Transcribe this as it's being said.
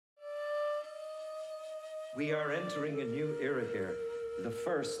We are entering a new era here. The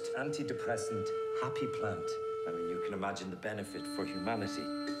first antidepressant happy plant. I mean, you can imagine the benefit for humanity.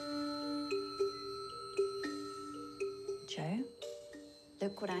 Joe,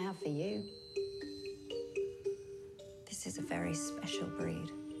 look what I have for you. This is a very special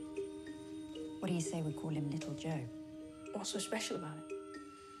breed. What do you say we call him Little Joe? What's so special about it?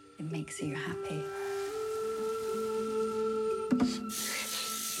 It makes you happy.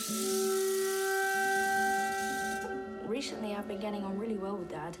 Recently, I've been getting on really well with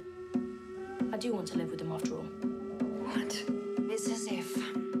Dad. I do want to live with him after all. What? It's as if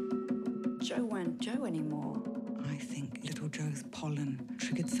Joe weren't Joe anymore. I think little Joe's pollen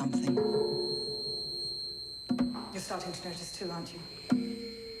triggered something. You're starting to notice too, aren't you?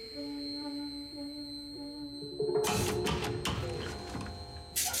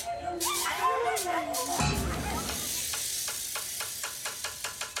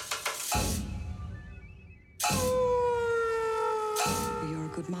 You're a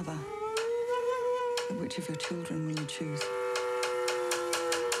good mother. Which of your children will you choose?